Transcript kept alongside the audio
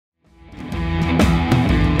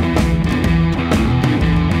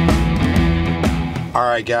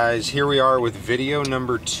Alright guys, here we are with video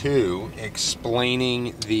number 2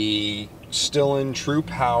 explaining the STILLEN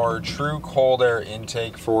TruPower Cold Air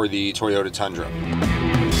Intake for the Toyota Tundra.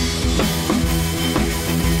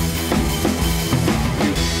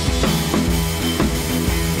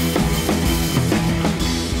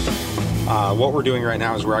 What we're doing right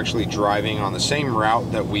now is we're actually driving on the same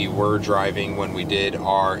route that we were driving when we did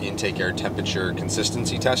our intake air temperature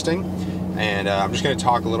consistency testing. And I'm just going to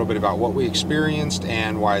talk a little bit about what we experienced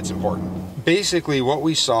and why it's important. Basically, what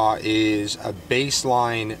we saw is a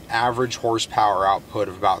baseline average horsepower output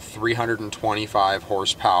of about 325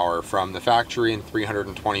 horsepower from the factory and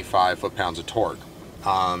 325 foot-pounds of torque.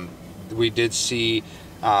 We did see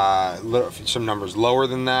some numbers lower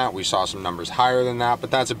than that. We saw some numbers higher than that, but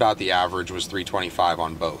that's about the average, was 325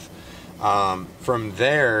 on both. From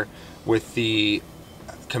there, with the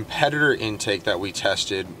competitor intake that we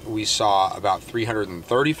tested, we saw about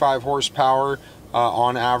 335 horsepower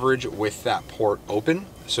on average with that port open,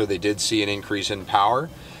 so they did see an increase in power.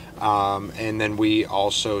 And then we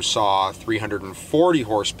also saw 340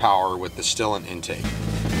 horsepower with the STILLEN intake.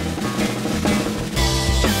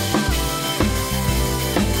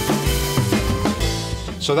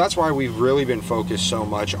 So that's why we've really been focused so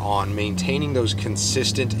much on maintaining those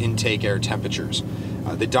consistent intake air temperatures.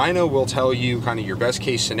 The dyno will tell you kind of your best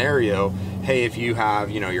case scenario. Hey, if you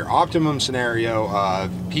have, your optimum scenario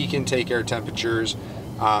of peak intake air temperatures,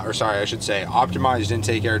 optimized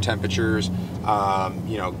intake air temperatures,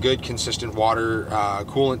 good consistent water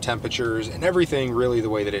coolant temperatures, and everything really the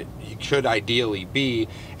way that it should ideally be,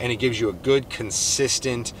 and it gives you a good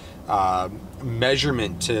consistent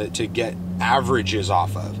measurement to get averages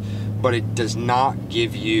off of. But it does not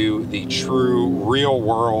give you the true real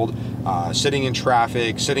world, sitting in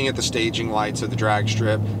traffic, sitting at the staging lights of the drag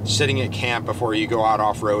strip, sitting at camp before you go out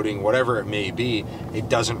off-roading, whatever it may be. It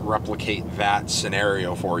doesn't replicate that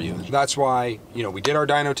scenario for you. That's why, we did our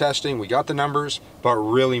dyno testing, we got the numbers, but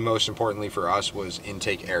really most importantly for us was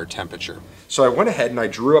intake air temperature. So I went ahead and I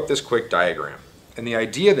drew up this quick diagram. And the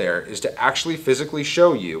idea there is to actually physically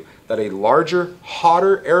show you that a larger,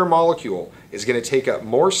 hotter air molecule is going to take up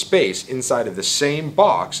more space inside of the same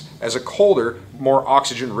box as a colder, more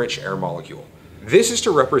oxygen-rich air molecule. This is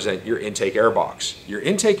to represent your intake air box. Your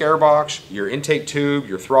intake air box, your intake tube,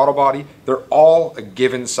 your throttle body, they're all a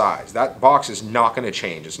given size. That box is not going to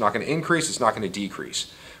change. It's not going to increase, it's not going to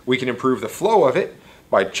decrease. We can improve the flow of it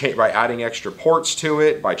by adding extra ports to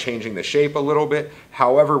it, by changing the shape a little bit.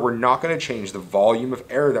 However, we're not going to change the volume of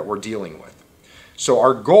air that we're dealing with. So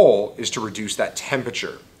our goal is to reduce that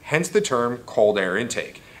temperature, hence the term cold air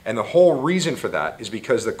intake. And the whole reason for that is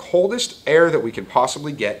because the coldest air that we can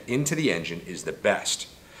possibly get into the engine is the best.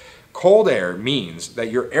 Cold air means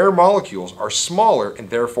that your air molecules are smaller and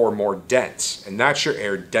therefore more dense, and that's your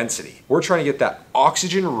air density. We're trying to get that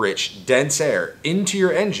oxygen-rich, dense air into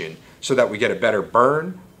your engine so that we get a better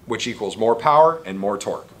burn, which equals more power and more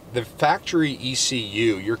torque. The factory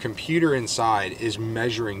ECU, your computer inside, is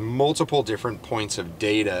measuring multiple different points of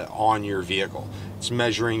data on your vehicle. It's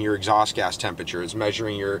measuring your exhaust gas temperature, it's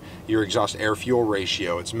measuring your exhaust air-fuel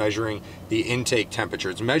ratio, it's measuring the intake temperature,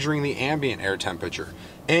 it's measuring the ambient air temperature.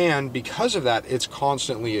 And because of that, it's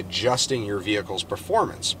constantly adjusting your vehicle's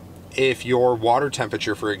performance. If your water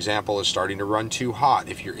temperature, for example, is starting to run too hot,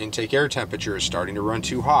 if your intake air temperature is starting to run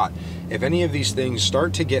too hot, if any of these things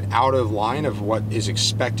start to get out of line of what is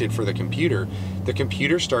expected for the computer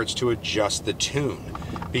starts to adjust the tune.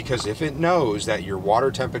 Because if it knows that your water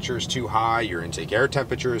temperature is too high, your intake air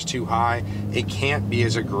temperature is too high, it can't be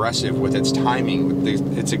as aggressive with its timing,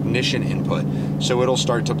 with its ignition input. So it'll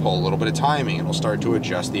start to pull a little bit of timing, it'll start to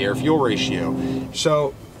adjust the air-fuel ratio.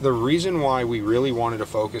 So the reason why we really wanted to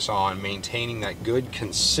focus on maintaining that good,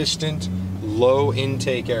 consistent, low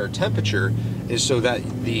intake air temperature is so that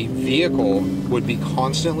the vehicle would be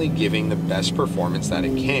constantly giving the best performance that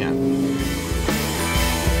it can.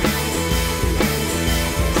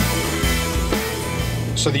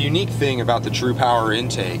 So the unique thing about the TruPower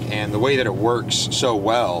intake and the way that it works so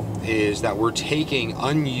well is that we're taking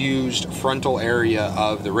unused frontal area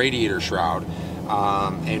of the radiator shroud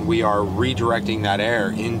and we are redirecting that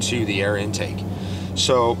air into the air intake.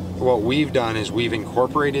 So what we've done is we've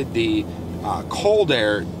incorporated the cold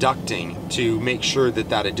air ducting to make sure that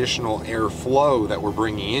that additional air flow that we're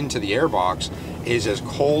bringing into the air box is as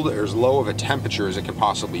cold or as low of a temperature as it can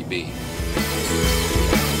possibly be.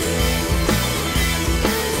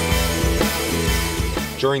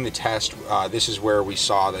 During the test, this is where we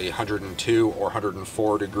saw the 102 or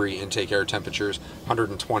 104 degree intake air temperatures,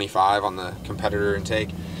 125 on the competitor intake.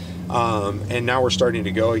 And now we're starting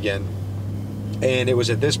to go again And it was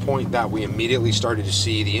at this point that we immediately started to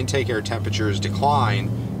see the intake air temperatures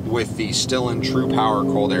decline with the STILLEN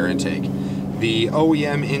TruPower Cold Air Intake. The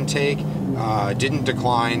OEM intake didn't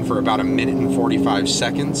decline for about 1 minute and 45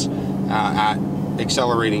 seconds at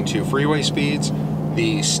accelerating to freeway speeds.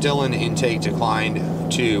 The STILLEN intake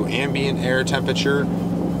declined to ambient air temperature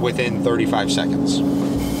within 35 seconds.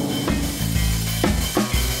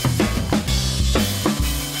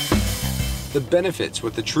 The benefits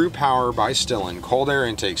with the TruPower by STILLEN cold air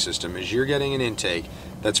intake system is you're getting an intake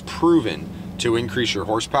that's proven to increase your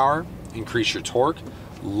horsepower, increase your torque,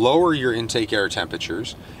 lower your intake air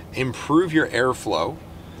temperatures, improve your airflow,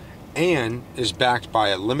 and is backed by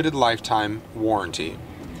a limited lifetime warranty,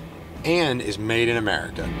 and is made in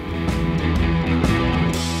America.